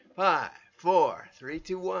5, 4, 3,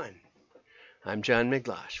 2, 1. I'm John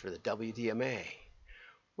Miglosh for the WDMA.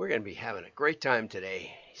 We're going to be having a great time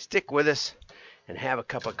today. Stick with us and have a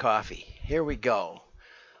cup of coffee. Here we go.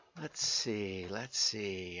 Let's see.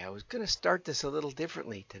 I was going to start this a little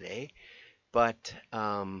differently today, but,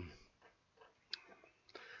 I'm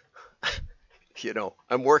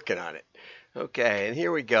working on it. Okay, and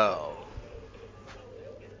here we go.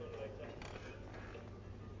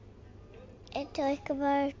 I'd like a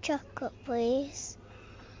bar of chocolate, please.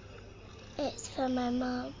 It's for my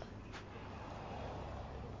mom.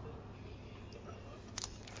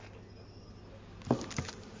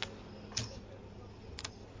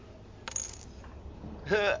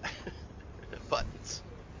 Buttons.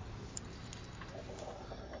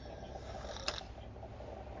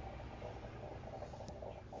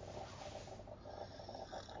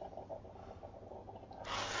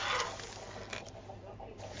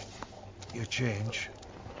 Your change.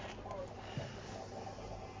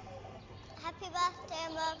 Happy birthday,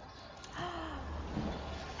 Mom.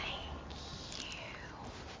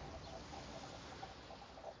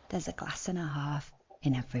 There's a glass and a half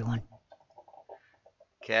in everyone.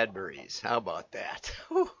 Cadbury's. How about that?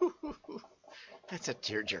 That's a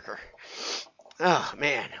tearjerker. Oh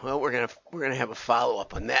man. Well, we're gonna have a follow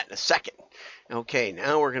up on that in a second. Okay,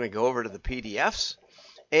 now we're gonna go over to the PDFs,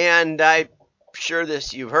 and I'm sure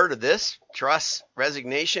you've heard of this. Truss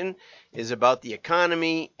resignation is about the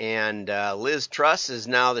economy, and Liz Truss is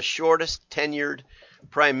now the shortest tenured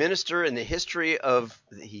prime minister in the history of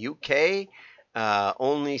the UK.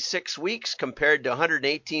 Only 6 weeks compared to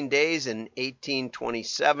 118 days in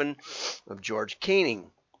 1827 of George Canning.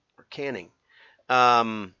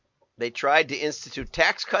 They tried to institute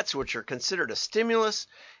tax cuts, which are considered a stimulus,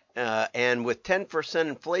 and with 10%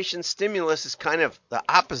 inflation, stimulus is kind of the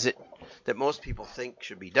opposite that most people think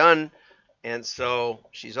should be done. And so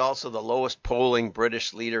she's also the lowest polling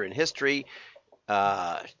British leader in history.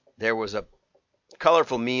 There was a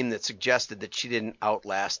colorful meme that suggested that she didn't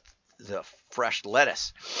outlast the fresh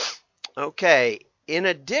lettuce. Okay, in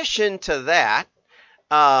addition to that,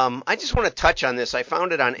 I just want to touch on this. I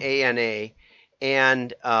found it on ANA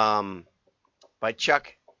and by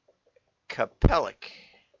Chuck Kapelki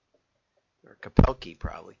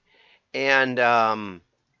probably. And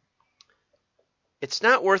it's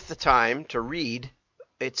not worth the time to read.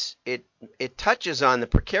 It touches on the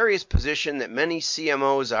precarious position that many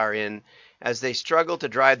CMOs are in as they struggle to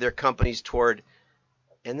drive their companies toward,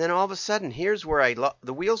 and then all of a sudden, here's where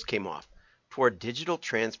the wheels came off, toward digital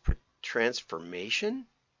transformation.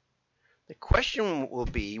 The question will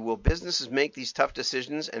be, will businesses make these tough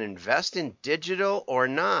decisions and invest in digital or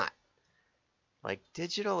not? Like,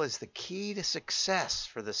 digital is the key to success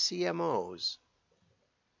for the CMOs.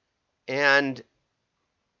 And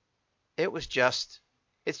it's just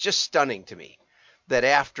stunning to me that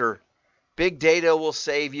after big data will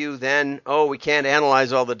save you, then, we can't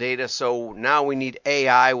analyze all the data, so now we need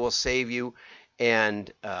AI will save you.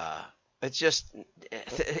 And it just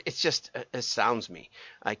astounds me.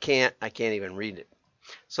 I can't even read it.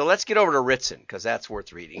 So let's get over to Ritson, because that's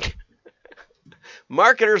worth reading.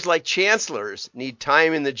 Marketers like chancellors need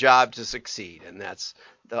time in the job to succeed, and that's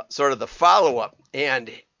sort of the follow-up.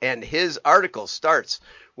 And his article starts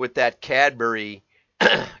with that Cadbury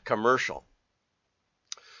commercial.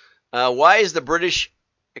 Why is the British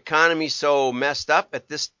economy so messed up at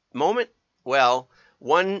this moment? Well,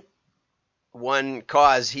 one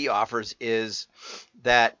cause he offers is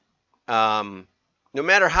that no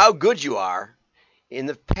matter how good you are, in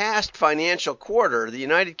the past financial quarter, the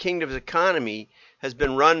United Kingdom's economy has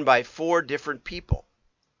been run by 4 different people.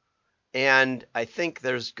 And I think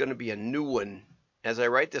there's going to be a new one. As I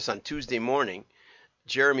write this on Tuesday morning,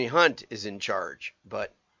 Jeremy Hunt is in charge,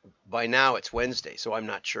 but by now it's Wednesday, so I'm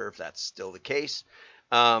not sure if that's still the case.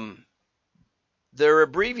 Their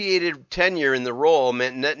abbreviated tenure in the role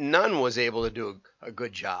meant that none was able to do a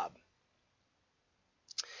good job.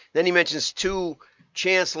 Then he mentions 2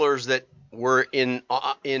 chancellors that were in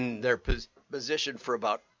their position for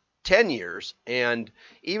about 10 years, and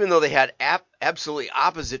even though they had absolutely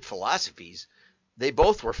opposite philosophies, they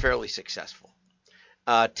both were fairly successful.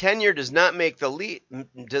 Tenure does not make the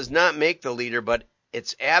leader, but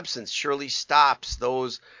its absence surely stops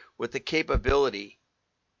those with the capability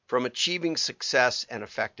from achieving success and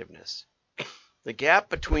effectiveness. The gap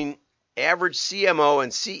between average CMO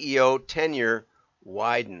and CEO tenure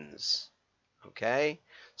widens. Okay?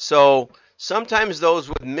 So sometimes those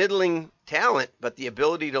with middling talent but the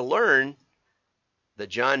ability to learn, the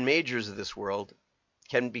John Majors of this world,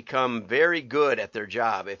 can become very good at their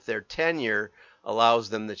job if their tenure allows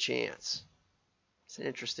them the chance. It's an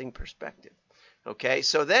interesting perspective. Okay,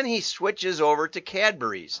 so then he switches over to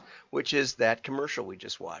Cadbury's, which is that commercial we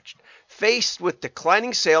just watched. Faced with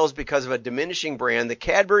declining sales because of a diminishing brand, the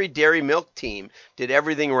Cadbury Dairy Milk team did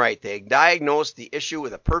everything right. They diagnosed the issue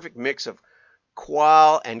with a perfect mix of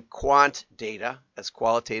qual and quant data. That's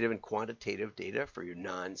qualitative and quantitative data for your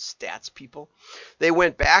non-stats people. They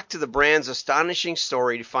went back to the brand's astonishing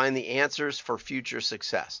story to find the answers for future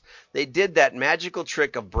success. They did that magical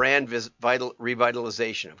trick of brand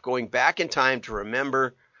revitalization, of going back in time to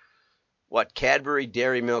remember what Cadbury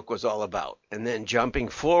Dairy Milk was all about, and then jumping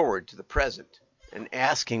forward to the present and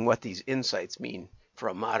asking what these insights mean for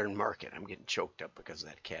a modern market. I'm getting choked up because of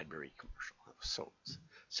that Cadbury commercial. That was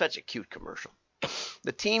such a cute commercial.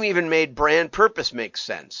 The team even made brand purpose make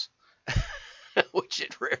sense, which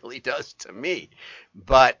it rarely does to me.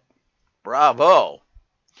 But bravo.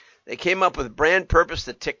 They came up with a brand purpose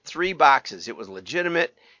that ticked 3 boxes. It was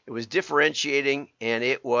legitimate, it was differentiating, and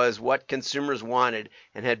it was what consumers wanted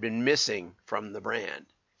and had been missing from the brand.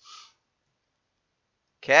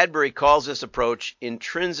 Cadbury calls this approach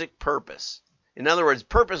intrinsic purpose. In other words,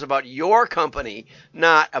 purpose about your company,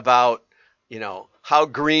 not about, how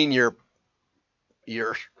green your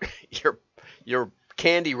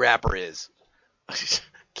candy wrapper is.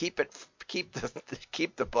 keep the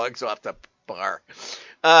bugs off the bar.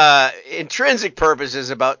 Intrinsic purpose is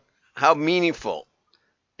about how meaningful,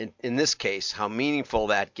 in this case, how meaningful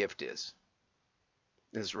that gift is.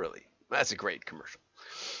 That's a great commercial.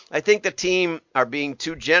 I think the team are being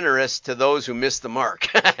too generous to those who miss the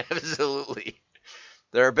mark. Absolutely.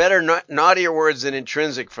 There are better, naughtier words than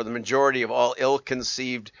intrinsic for the majority of all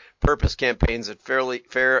ill-conceived purpose campaigns that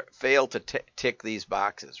fail to tick these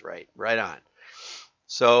boxes. Right on.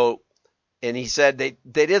 So, and he said they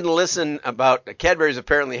didn't listen about Cadbury's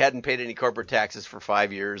apparently hadn't paid any corporate taxes for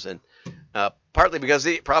 5 years, and partly because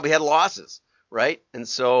they probably had losses, right? And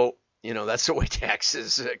so, that's the way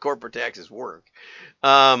corporate taxes work.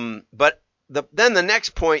 But then the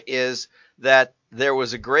next point is that there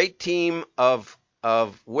was a great team of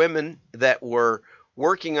women that were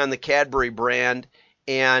working on the Cadbury brand,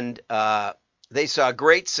 and they saw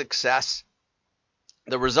great success.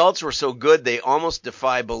 The results were so good they almost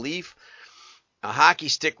defy belief. A hockey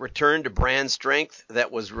stick return to brand strength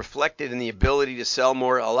that was reflected in the ability to sell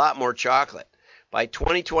a lot more chocolate. By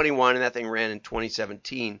 2021, and that thing ran in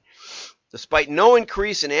 2017, despite no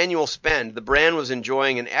increase in annual spend, the brand was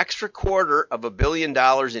enjoying an extra $250 million in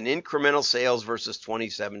incremental sales versus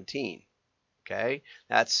 2017. Okay,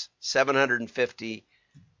 that's 750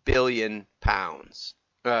 billion pounds.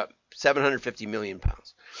 750 million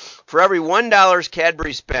pounds. For every $1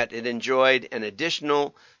 Cadbury spent, it enjoyed an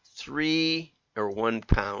additional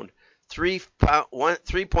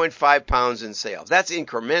 3.5 pounds in sales. That's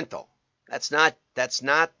incremental. That's not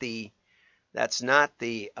the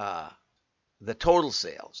total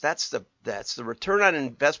sales. That's the return on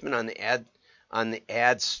investment on the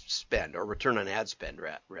ad spend, or return on ad spend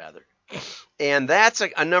rather. And that's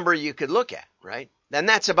a number you could look at, right? And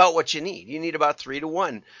that's about what you need. You need about 3 to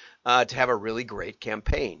 1 to have a really great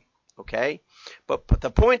campaign, okay? But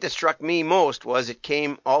the point that struck me most was it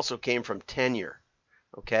also came from tenure,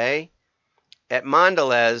 okay? At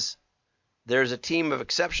Mondelez, there's a team of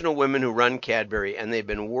exceptional women who run Cadbury, and they've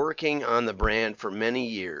been working on the brand for many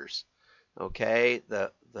years, okay?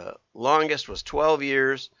 The longest was 12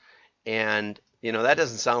 years, and that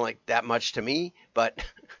doesn't sound like that much to me, but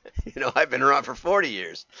I've been around for 40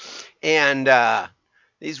 years. And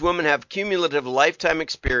these women have cumulative lifetime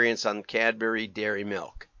experience on Cadbury Dairy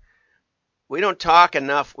Milk. We don't talk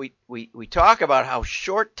enough. We talk about how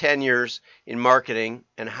short tenures in marketing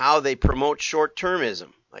and how they promote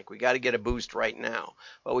short-termism. Like, we got to get a boost right now.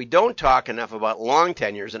 But we don't talk enough about long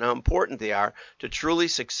tenures and how important they are to truly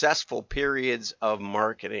successful periods of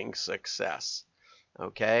marketing success.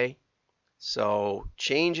 Okay? So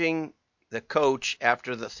changing the coach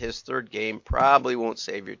after his third game probably won't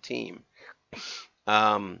save your team.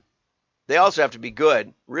 They also have to be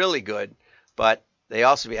good, really good, but they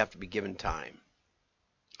also have to be given time.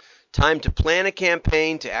 Time to plan a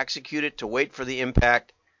campaign, to execute it, to wait for the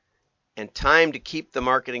impact, and time to keep the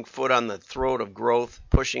marketing foot on the throat of growth,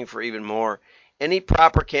 pushing for even more. Any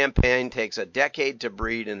proper campaign takes a decade to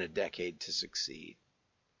breed and a decade to succeed.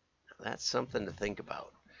 That's something to think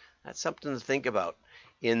about. That's something to think about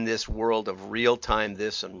in this world of real-time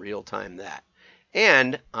this and real-time that.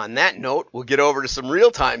 And on that note, we'll get over to some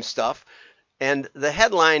real-time stuff. And the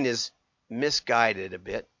headline is misguided a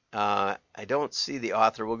bit. I don't see the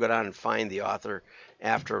author. We'll go down and find the author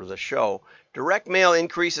after the show. Direct mail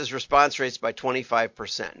increases response rates by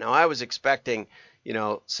 25%. Now, I was expecting,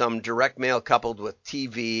 some direct mail coupled with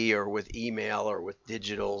TV or with email or with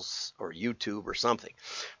digitals or YouTube or something.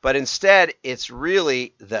 But instead, it's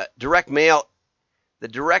really the direct mail. The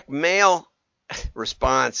direct mail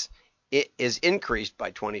response is increased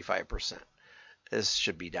by 25%. This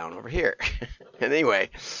should be down over here. Anyway,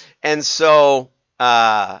 and so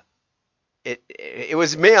it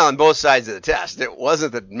was mail on both sides of the test. It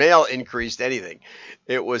wasn't that mail increased anything.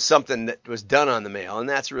 It was something that was done on the mail, and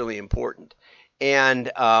that's really important.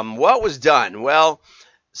 And what was done? Well,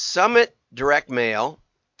 Summit Direct Mail,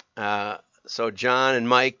 so John and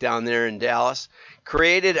Mike down there in Dallas,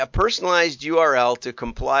 created a personalized URL to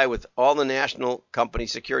comply with all the national company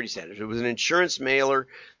security standards. It was an insurance mailer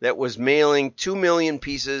that was mailing 2 million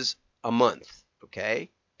pieces a month, okay?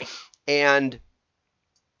 And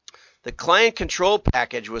the client control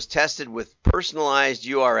package was tested with personalized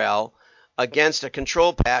URL against a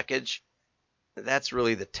control package. That's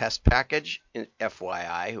really the test package,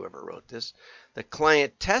 FYI, whoever wrote this. The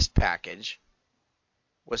client test package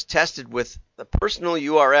was tested with the personal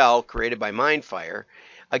URL created by Mindfire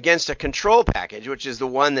against a control package, which is the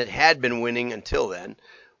one that had been winning until then,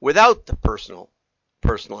 without the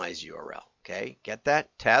personalized URL. Okay, get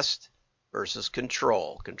that? Test versus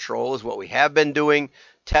control. Control is what we have been doing.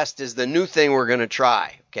 Test is the new thing we're going to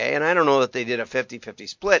try. Okay, and I don't know that they did a 50-50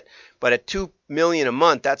 split, but at 2 million a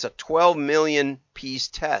month, that's a 12 million piece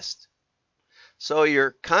test. So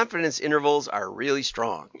your confidence intervals are really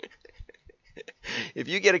strong. If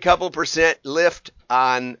you get a couple percent lift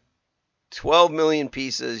on 12 million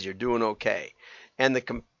pieces, you're doing okay. And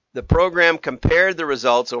the program compared the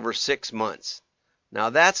results over 6 months. Now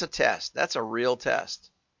that's a test. That's a real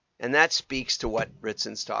test. And that speaks to what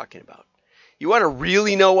Ritson's talking about. You want to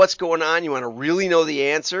really know what's going on? You want to really know the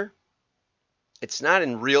answer? It's not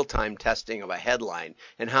in real-time testing of a headline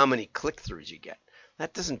and how many click-throughs you get.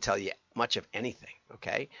 That doesn't tell you much of anything,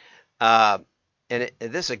 okay?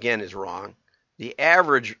 This, again, is wrong. The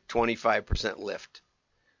average 25% lift.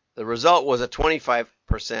 The result was a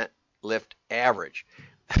 25% lift average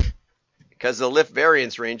because the lift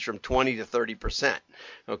variance ranged from 20 to 30%.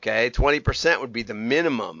 Okay, 20% would be the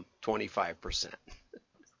minimum 25%.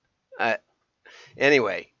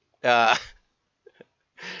 Anyway,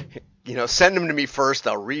 send them to me first.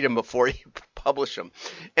 I'll read them before you publish them.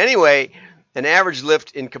 Anyway, an average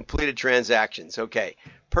lift in completed transactions. Okay.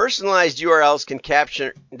 Personalized URLs can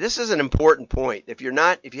capture. This is an important point. If you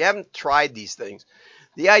haven't tried these things,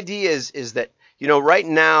 the idea is that, right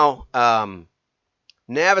now,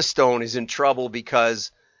 Navistone is in trouble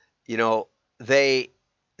because, they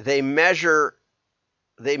measure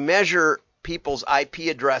people's IP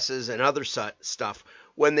addresses and other stuff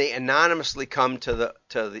when they anonymously come to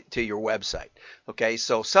your website. Okay.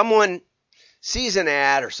 So someone sees an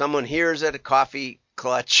ad or someone hears at a coffee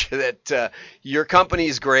clutch that your company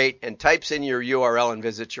is great and types in your URL and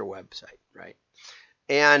visits your website, right?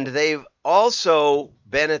 And they've also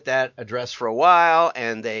been at that address for a while,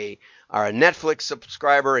 and they are a Netflix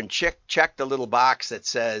subscriber and check the little box that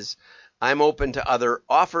says, I'm open to other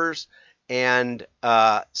offers. And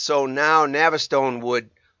so now Navistone would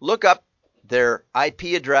look up their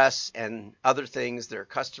IP address and other things, their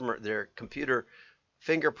computer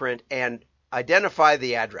fingerprint, and identify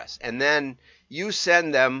the address. And then you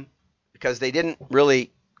send them, because they didn't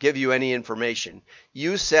really give you any information,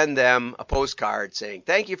 you send them a postcard saying,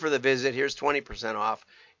 thank you for the visit. Here's 20% off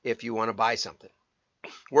if you want to buy something.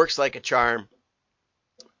 Works like a charm.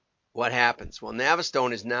 What happens? Well,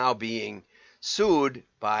 Navistone is now being sued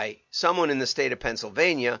by someone in the state of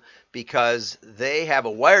Pennsylvania because they have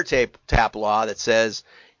a wiretap law that says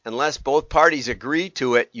unless both parties agree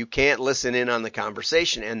to it, you can't listen in on the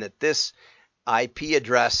conversation, and that this IP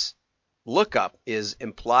address lookup is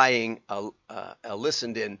implying a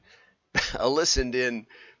listened in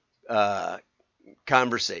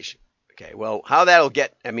conversation. Okay, well, how that'll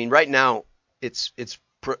get? I mean, right now it's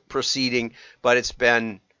proceeding, but it's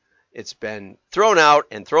been thrown out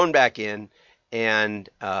and thrown back in, and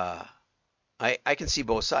I can see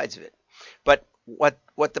both sides of it. But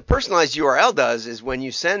what the personalized URL does is when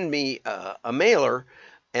you send me a mailer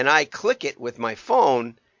and I click it with my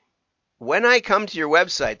phone, when I come to your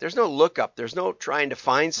website, there's no lookup. There's no trying to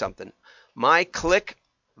find something. My click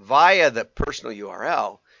via the personal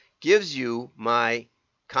URL gives you my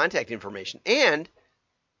contact information and,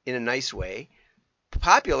 in a nice way,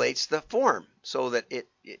 populates the form so that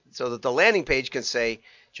the landing page can say,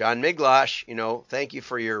 John Miglosh, thank you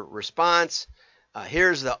for your response.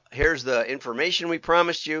 Here's the information we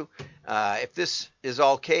promised you. If this is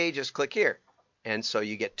okay, just click here. And so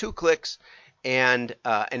you get 2 clicks and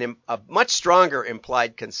a much stronger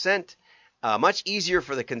implied consent much easier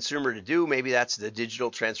for the consumer to do. Maybe that's the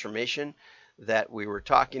digital transformation that we were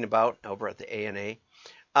talking about over at the ANA.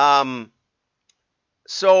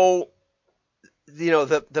 So,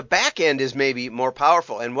 the back end is maybe more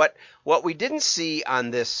powerful. And what we didn't see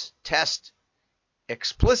on this test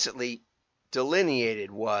explicitly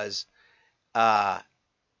delineated was the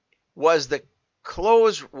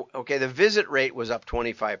close. Okay, the visit rate was up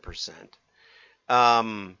 25%,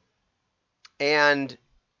 and the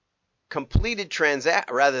completed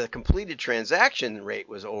transaction rate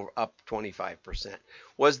was up 25%.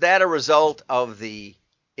 Was that a result of the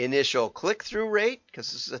initial click-through rate?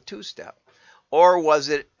 Because this is a two-step. Or was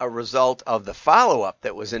it a result of the follow-up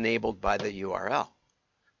that was enabled by the URL?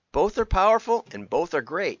 Both are powerful and both are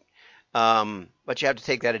great. But you have to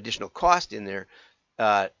take that additional cost in there,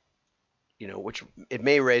 which it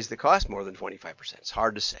may raise the cost more than 25%. It's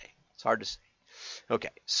hard to say. Okay.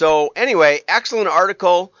 So anyway, excellent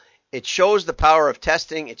article. It shows the power of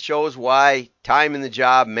testing. It shows why time in the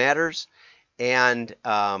job matters. And,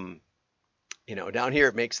 down here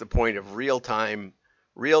it makes the point of real-time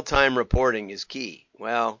reporting is key.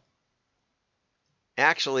 Well,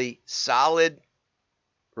 actually, solid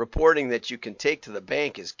reporting that you can take to the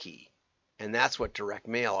bank is key. And that's what direct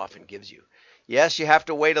mail often gives you. Yes, you have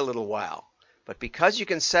to wait a little while. But because you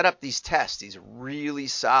can set up these tests, these really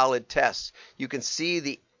solid tests, you can see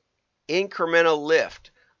the incremental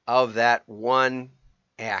lift of that one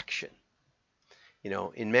action.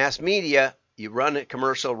 In mass media, you run a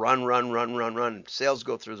commercial, run, sales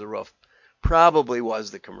go through the roof. Probably was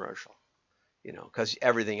the commercial, because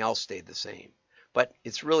everything else stayed the same. But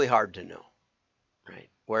it's really hard to know, right?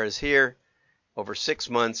 Whereas here, over 6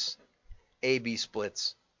 months, A/B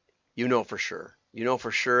splits, for sure.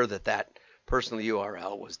 For sure that personal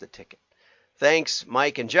URL was the ticket. Thanks,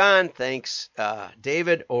 Mike and John. Thanks,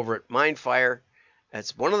 David over at Mindfire.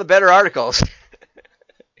 That's one of the better articles,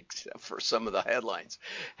 except for some of the headlines.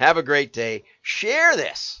 Have a great day. Share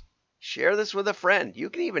this. Share this with a friend. You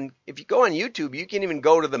can even, if you go on YouTube, you can even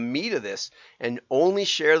go to the meat of this and only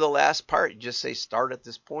share the last part. You just say start at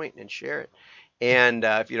this point and share it. And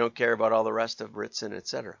if you don't care about all the rest of Ritson,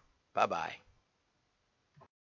 etc. Bye-bye.